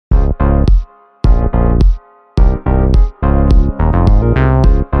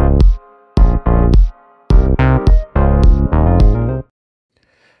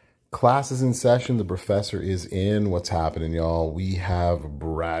Class is in session. The professor is in. What's happening, y'all? We have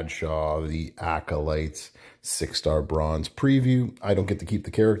Bradshaw, the Acolyte 6-star bronze preview. I don't get to keep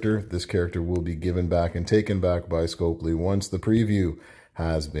the character. This character will be given back and taken back by Scopely once the preview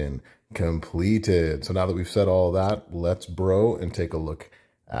has been completed. So now that we've said all that, let's bro and take a look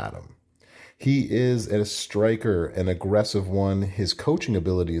at him. He is a striker, an aggressive one. His coaching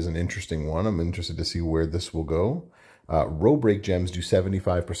ability is an interesting one. I'm interested to see where this will go. Row break gems do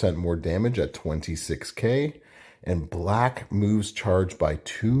 75% more damage at 26k, and black moves charged by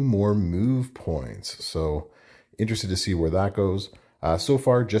 2 more move points. So interested to see where that goes. So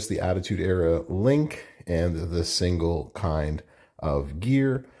far, just the Attitude Era link and the single kind of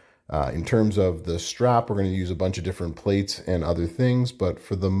gear. In terms of the strap, we're going to use a bunch of different plates and other things, but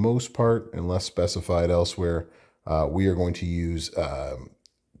for the most part, unless specified elsewhere, we are going to use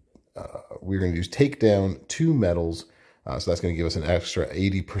takedown 2 metals. So that's going to give us an extra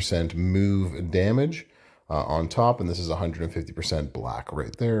 80% move damage on top, and this is 150% black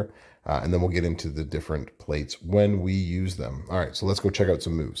right there. And then we'll get into the different plates when we use them. All right, so let's go check out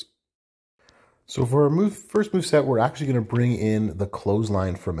some moves. So for our first move set, we're actually going to bring in the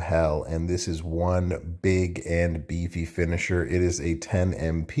Clothesline from Hell, and this is one big and beefy finisher. It is a 10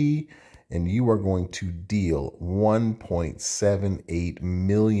 MP, and you are going to deal 1.78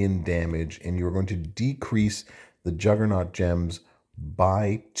 million damage, and you're going to decrease the Juggernaut gems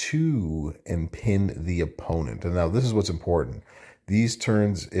by 2 and pin the opponent. And now this is what's important. These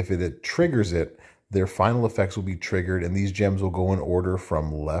turns, if it triggers it, their final effects will be triggered, and these gems will go in order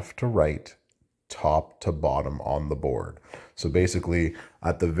from left to right, top to bottom on the board. So basically,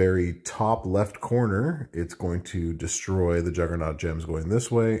 at the very top left corner, it's going to destroy the Juggernaut gems going this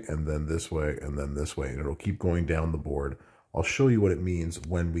way, and then this way, and then this way. And it'll keep going down the board. I'll show you what it means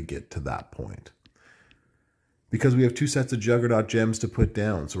when we get to that point. Because we have 2 sets of Juggernaut gems to put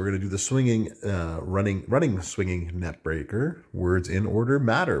down. So we're going to do the swinging, running swinging net breaker. Words in order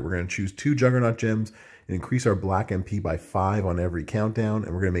matter. We're going to choose 2 Juggernaut gems and increase our black MP by 5 on every countdown.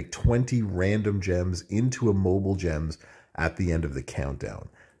 And we're going to make 20 random gems into immobile gems at the end of the countdown.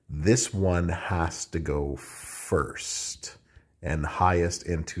 This one has to go first and highest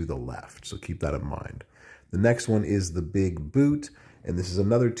and to the left. So keep that in mind. The next one is the Big Boot. And this is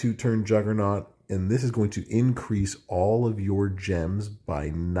another 2-turn Juggernaut. And this is going to increase all of your gems by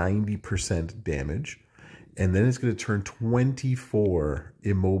 90% damage. And then it's going to turn 24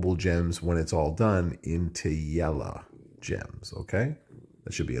 immobile gems when it's all done into yellow gems, okay?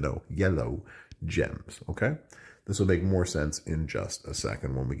 That should be an O, yellow gems, okay? This will make more sense in just a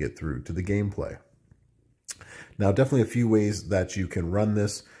second when we get through to the gameplay. Now, definitely a few ways that you can run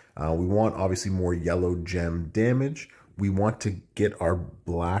this. We want, obviously, more yellow gem damage. We want to get our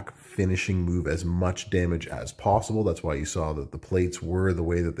black finishing move as much damage as possible. That's why you saw that the plates were the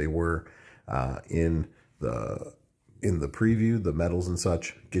way that they were in the preview, the metals and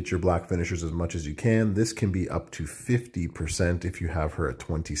such. Get your black finishers as much as you can. This can be up to 50% if you have her at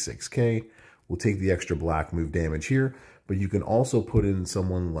 26k. We'll take the extra black move damage here, but you can also put in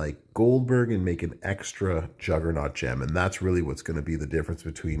someone like Goldberg and make an extra Juggernaut gem, and that's really what's going to be the difference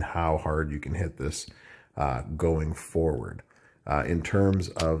between how hard you can hit this going forward. In terms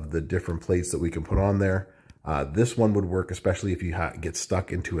of the different plates that we can put on there, this one would work, especially if you get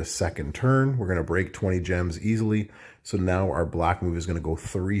stuck into a second turn. We're going to break 20 gems easily. So now our black move is going to go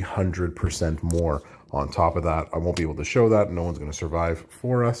 300% more on top of that. I won't be able to show that. No one's going to survive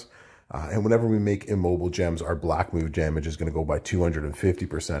for us. And whenever we make immobile gems, our black move damage is going to go by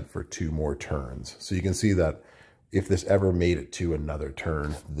 250% for 2 more turns. So you can see that if this ever made it to another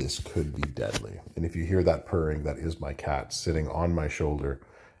turn, this could be deadly. And if you hear that purring, that is my cat sitting on my shoulder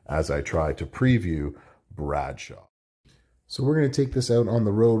as I try to preview Bradshaw. So we're going to take this out on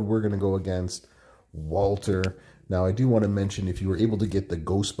the road. We're going to go against Walter. Now, I do want to mention, if you were able to get the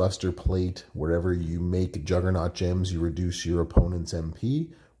Ghostbuster plate, wherever you make Juggernaut gems, you reduce your opponent's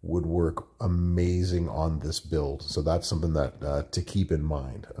MP, would work amazing on this build. So that's something that to keep in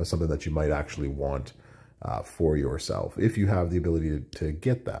mind, something that you might actually want for yourself, if you have the ability to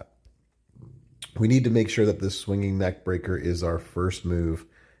get that. We need to make sure that this swinging neck breaker is our first move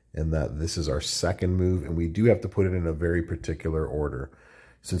and that this is our second move, and we do have to put it in a very particular order.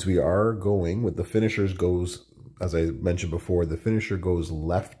 Since we are going with the finishers goes, as I mentioned before, the finisher goes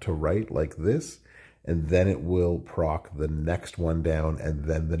left to right like this, and then it will proc the next one down and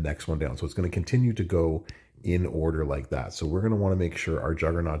then the next one down. So it's going to continue to go in order like that. So we're going to want to make sure our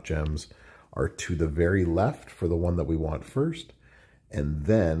Juggernaut gems are to the very left for the one that we want first. And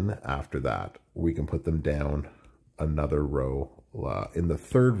then after that, we can put them down another row. In the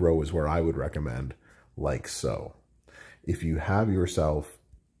third row is where I would recommend, like so. If you have yourself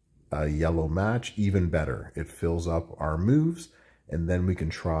a yellow match, even better. It fills up our moves, and then we can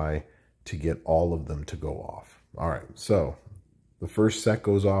try to get all of them to go off. All right, so the first set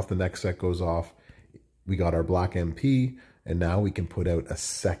goes off, the next set goes off. We got our black MP, and now we can put out a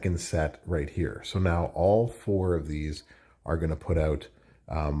second set right here. So now all 4 of these are going to put out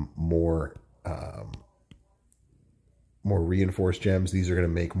more reinforced gems. These are going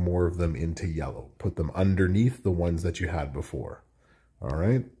to make more of them into yellow. Put them underneath the ones that you had before. All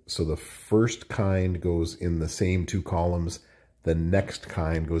right, so the first kind goes in the same 2 columns. The next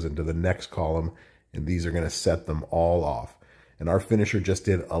kind goes into the next column, and these are going to set them all off. And our finisher just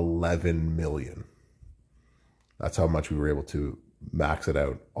did 11 million. That's how much we were able to max it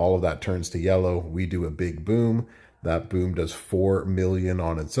out. All of that turns to yellow. We do a big boom. That boom does 4 million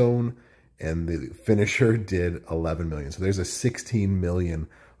on its own, and the finisher did 11 million. So there's a 16 million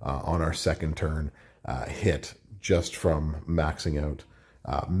on our second turn hit just from maxing out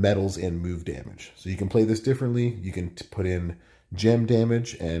metals and move damage. So you can play this differently. You can put in gem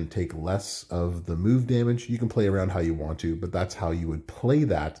damage and take less of the move damage. You can play around how you want to, but that's how you would play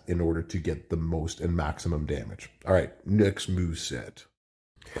that in order to get the most and maximum damage. All right, next move set.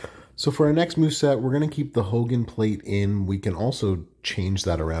 So for our next move set, we're going to keep the Hogan plate in. We can also change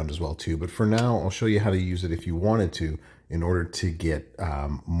that around as well too, but for now, I'll show you how to use it if you wanted to in order to get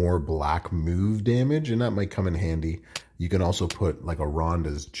more black move damage, and that might come in handy. You can also put like a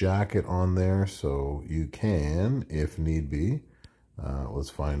Ronda's jacket on there, so you can, if need be. Let's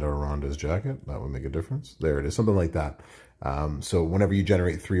find our Ronda's jacket. That would make a difference. There it is, something like that. So whenever you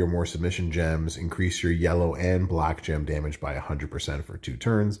generate 3 or more submission gems, increase your yellow and black gem damage by 100% for 2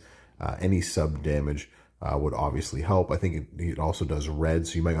 turns. Any sub damage would obviously help. I think it also does red,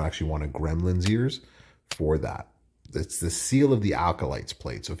 so you might actually want a Gremlin's ears for that. It's the seal of the Acolytes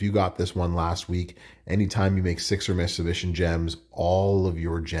plate. So if you got this one last week, anytime you make 6 or more submission gems, all of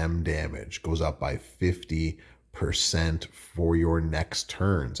your gem damage goes up by 50% for your next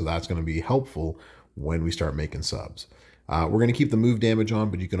turn. So that's going to be helpful when we start making subs. We're going to keep the move damage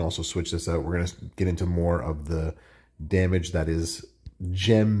on, but you can also switch this out. We're going to get into more of the damage that is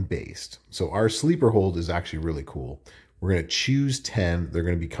gem based. So our sleeper hold is actually really cool. We're going to choose 10. They're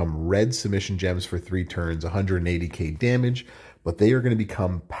going to become red submission gems for 3 turns, 180k damage, but they are going to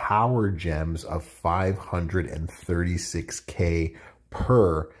become power gems of 536k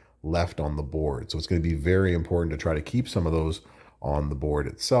per left on the board. So it's going to be very important to try to keep some of those on the board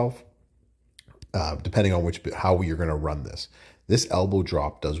itself, depending on how you're going to run this. This elbow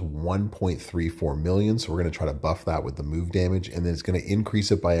drop does 1.34 million, so we're going to try to buff that with the move damage, and then it's going to increase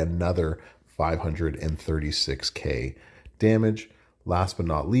it by another 536k damage. Last but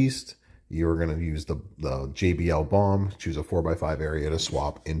not least, you're going to use the JBL bomb, choose a 4x5 area to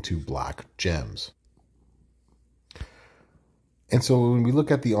swap into black gems. And so when we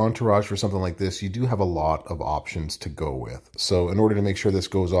look at the entourage for something like this, you do have a lot of options to go with. So in order to make sure this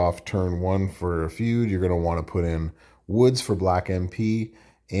goes off turn 1 for a feud, you're going to want to put in Woods for black MP,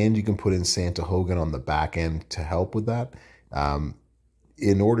 and you can put in Santa Hogan on the back end to help with that.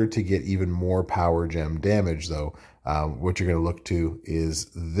 In order to get even more power gem damage, though, what you're going to look to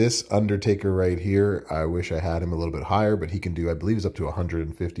is this Undertaker right here. I wish I had him a little bit higher, but he can do, I believe, is up to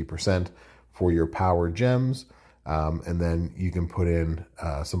 150% for your power gems. And then you can put in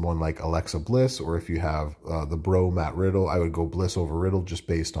someone like Alexa Bliss, or if you have the bro Matt Riddle, I would go Bliss over Riddle just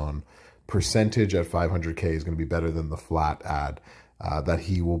based on percentage at 500k is going to be better than the flat add that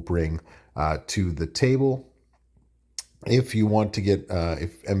he will bring to the table. If you want to get,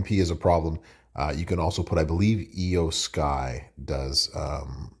 if MP is a problem, you can also put, I believe EO Sky does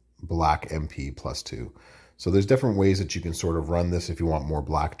black MP +2. So there's different ways that you can sort of run this. If you want more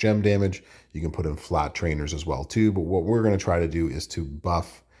black gem damage, you can put in flat trainers as well too. But what we're going to try to do is to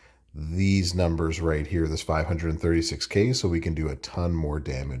buff these numbers right here, this 536k, so we can do a ton more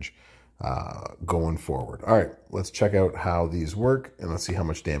damage going forward. All right, let's check out how these work, and let's see how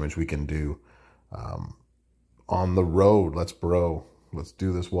much damage we can do on the road. Let's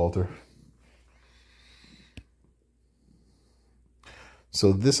do this, Walter.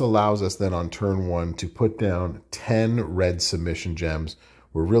 So this allows us then on turn 1 to put down 10 red submission gems.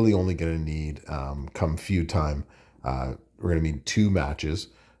 We're really only going to need, come feud time, we're going to need 2 matches.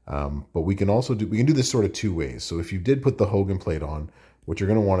 But we can also do this sort of 2 ways. So if you did put the Hogan plate on, what you're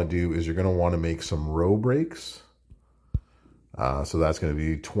going to want to do is you're going to want to make some row breaks. So that's going to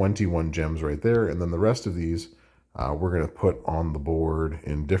be 21 gems right there. And then the rest of these, we're going to put on the board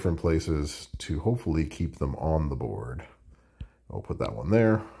in different places to hopefully keep them on the board. I'll put that one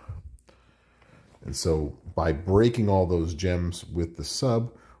there. And so by breaking all those gems with the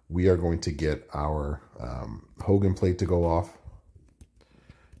sub, we are going to get our Hogan plate to go off.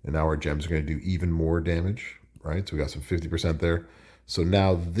 And now our gems are going to do even more damage, right? So we got some 50% there. So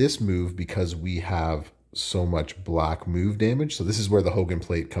now this move, because we have so much black move damage, so this is where the Hogan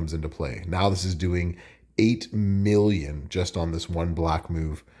plate comes into play. Now this is doing 8 million just on this one black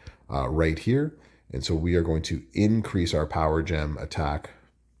move right here. And so we are going to increase our power gem attack.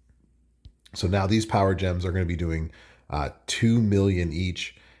 So now these power gems are going to be doing 2 million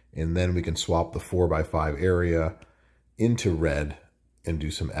each. And then we can swap the 4x5 area into red and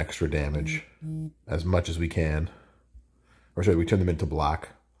do some extra damage as much as we can. Or sorry, we turn them into black.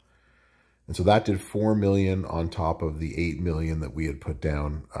 And so that did 4 million on top of the 8 million that we had put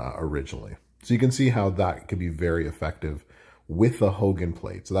down originally. So you can see how that could be very effective with the Hogan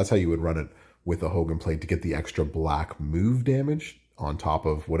plate. So that's how you would run it with a Hogan plate to get the extra black move damage on top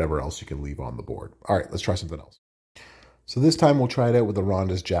of whatever else you can leave on the board. All right, let's try something else. So this time we'll try it out with the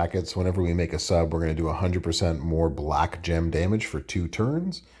Ronda's jackets. Whenever we make a sub, we're going to do 100% more black gem damage for 2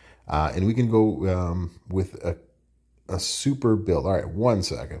 turns. And we can go with a super build. All right, 1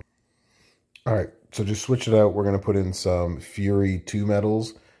 second. All right, so just switch it out. We're going to put in some Fury 2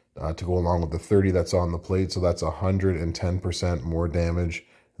 metals to go along with the 30 that's on the plate. So that's 110% more damage.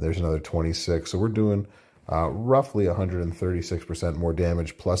 There's another 26. So we're doing roughly 136% more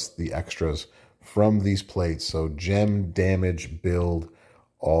damage plus the extras from these plates. So gem damage build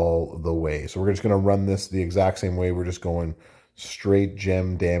all the way. So we're just going to run this the exact same way. We're just going straight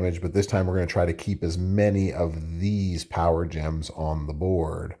gem damage, but this time we're going to try to keep as many of these power gems on the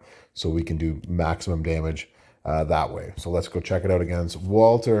board so we can do maximum damage that way. So let's go check it out against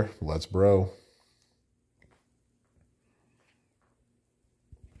Walter. Let's bro.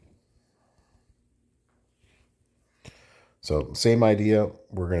 So same idea,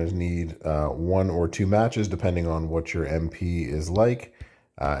 we're going to need 1 or 2 matches depending on what your MP is like.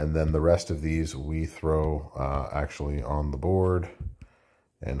 And then the rest of these we throw actually on the board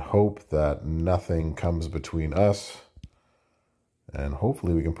and hope that nothing comes between us. And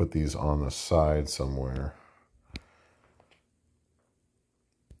hopefully we can put these on the side somewhere.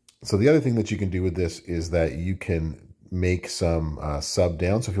 So the other thing that you can do with this is that you can make some sub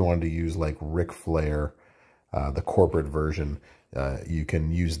down. So if you wanted to use like Ric Flair, the corporate version, you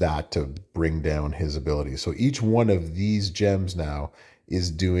can use that to bring down his abilities. So each one of these gems now is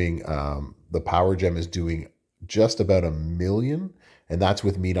doing, the power gem is doing just about 1 million. And that's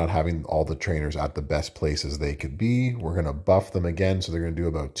with me not having all the trainers at the best places they could be. We're going to buff them again. So they're going to do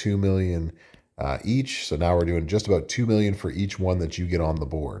about 2 million each. So now we're doing just about 2 million for each one that you get on the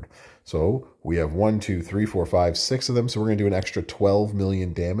board. So we have 1, 2, 3, 4, 5, 6 of them. So we're going to do an extra 12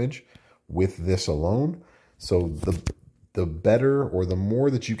 million damage with this alone. So the better or the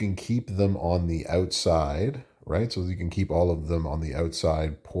more that you can keep them on the outside, right? So you can keep all of them on the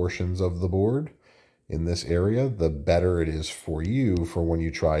outside portions of the board in this area, the better it is for you for when you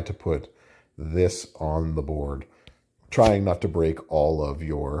try to put this on the board, trying not to break all of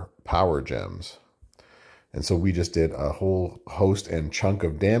your power gems. And so we just did a whole host and chunk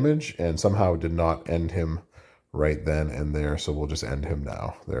of damage and somehow did not end him right then and there. So we'll just end him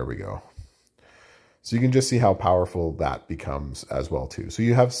now. There we go. So you can just see how powerful that becomes as well too. So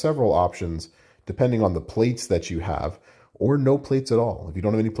you have several options depending on the plates that you have, or no plates at all. If you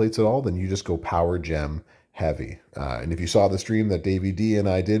don't have any plates at all, then you just go power gem heavy. And if you saw the stream that Davey D and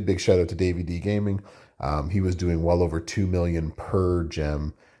I did, big shout out to Davey D Gaming. He was doing well over 2 million per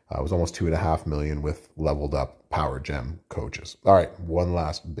gem. It was almost 2.5 million with leveled up power gem coaches. All right, one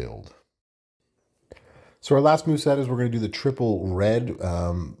last build. So our last moveset is we're going to do the triple red.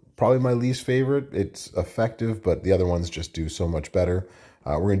 Probably my least favorite. It's effective, but the other ones just do so much better.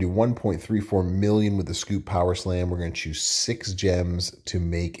 We're going to do 1.34 million with the Scoop Power Slam. We're going to choose 6 gems to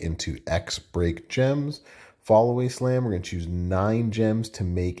make into X Break gems. Follow-away Slam, we're going to choose 9 gems to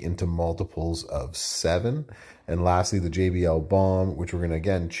make into multiples of 7. And lastly, the JBL Bomb, which we're going to,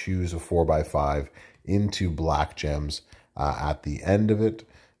 again, choose a 4x5 into black gems at the end of it.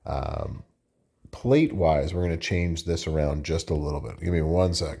 Plate-wise, we're going to change this around just a little bit. Give me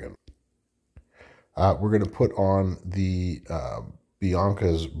 1 second. We're going to put on the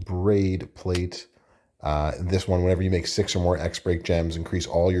Bianca's Braid plate. This one, whenever you make 6 or more X-Break gems, increase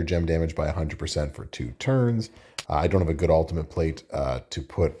all your gem damage by 100% for 2 turns. I don't have a good ultimate plate to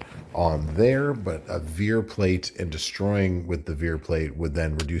put on there, but a Veer plate and destroying with the Veer plate would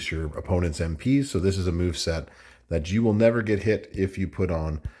then reduce your opponent's MPs. So this is a move set that you will never get hit if you put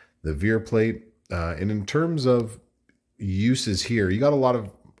on the Veer plate. And in terms of uses here, you got a lot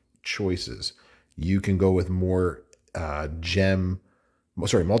of choices. You can go with more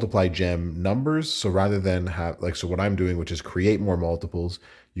multiply gem numbers. So rather than have, so what I'm doing, which is create more multiples,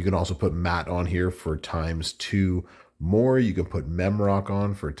 you can also put Matt on here for ×2 more. You can put Memrock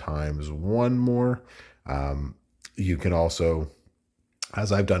on for ×1 more. You can also,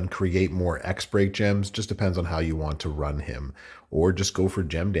 as I've done, create more X-Break gems. Just depends on how you want to run him, or just go for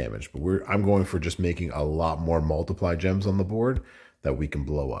gem damage. But I'm going for just making a lot more multiply gems on the board that we can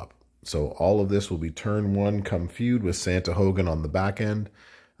blow up. So all of this will be turn 1 come feud with Santa Hogan on the back end,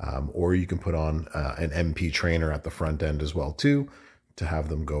 or you can put on an MP trainer at the front end as well too, to have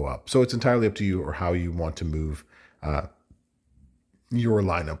them go up. So it's entirely up to you or how you want to move your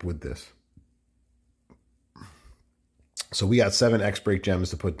lineup with this. So we got 7 X-Break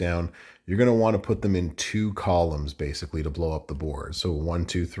gems to put down. You're going to want to put them in 2 columns basically to blow up the board. So 1,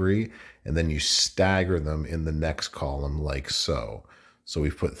 2, 3, and then you stagger them in the next column like so. So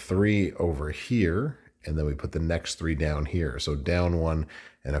we've put 3 over here, and then we put the next 3 down here. So down 1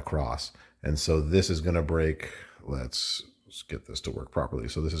 and across. And so this is going to break, let's get this to work properly.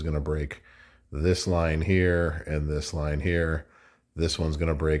 So this is going to break this line here and this line here. This one's going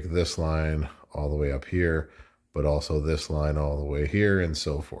to break this line all the way up here, but also this line all the way here and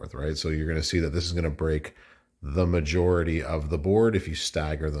so forth, right? So you're going to see that this is going to break the majority of the board if you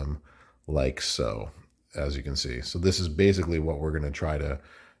stagger them like so, as you can see. So this is basically what we're going to try to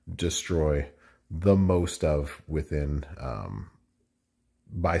destroy the most of within,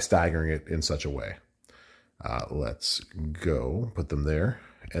 by staggering it in such a way. Let's go put them there.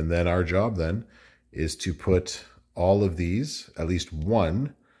 And then our job then is to put all of these, at least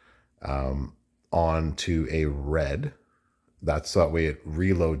one, onto a red. That's that way it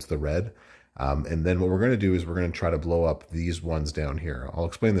reloads the red. And then what we're going to do is we're going to try to blow up these ones down here. I'll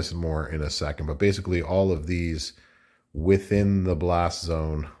explain this more in a second, but basically all of these within the blast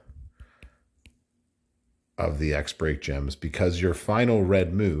zone of the X-Break gems, because your final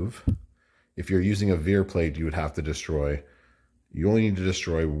red move, if you're using a Veer plate, you would have to destroy, you only need to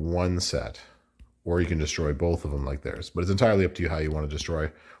destroy 1 set, or you can destroy both of them like theirs. But it's entirely up to you how you want to destroy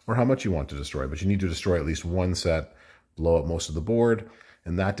or how much you want to destroy. But you need to destroy at least 1 set, blow up most of the board.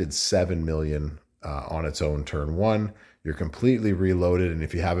 And that did 7 million on its own turn 1. You're completely reloaded. And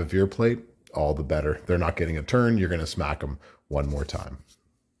if you have a Veer plate, all the better. They're not getting a turn. You're going to smack them 1 more time.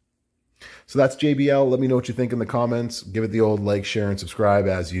 So that's JBL. Let me know what you think in the comments. Give it the old like, share, and subscribe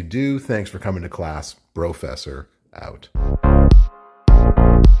as you do. Thanks for coming to class. Brofessor out.